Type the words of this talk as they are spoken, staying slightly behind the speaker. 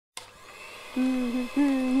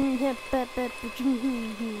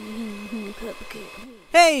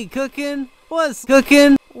Hey, cookin'! What's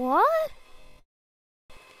cookin'? What?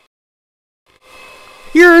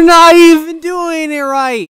 You're not even doing it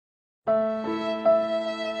right! No,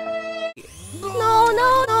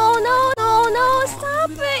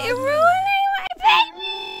 stop it! You're ruining my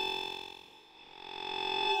baby!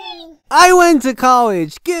 I went to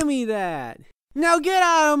college, give me that! Now get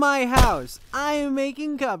out of my house! I am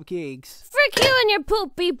making cupcakes! Frick you and your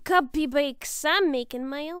poopy cupcakes! I'm making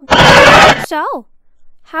my own. So,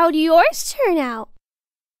 how'd yours turn out?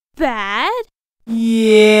 Bad?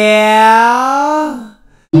 Yeah!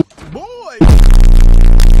 Boy!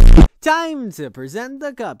 Time to present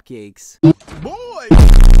the cupcakes. Boy!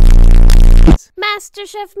 Master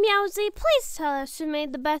Chef Meowsy, please tell us who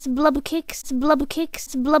made the best blubcakes.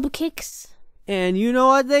 And you know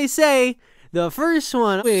what they say, the first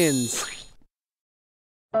one wins.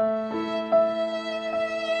 Those are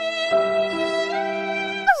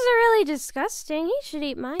really disgusting. He should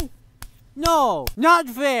eat mine. No, not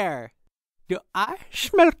fair. Do I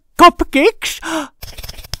smell cupcakes?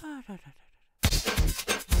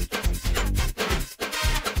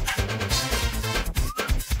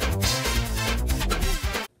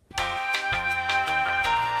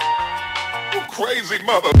 You crazy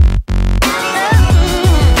mother.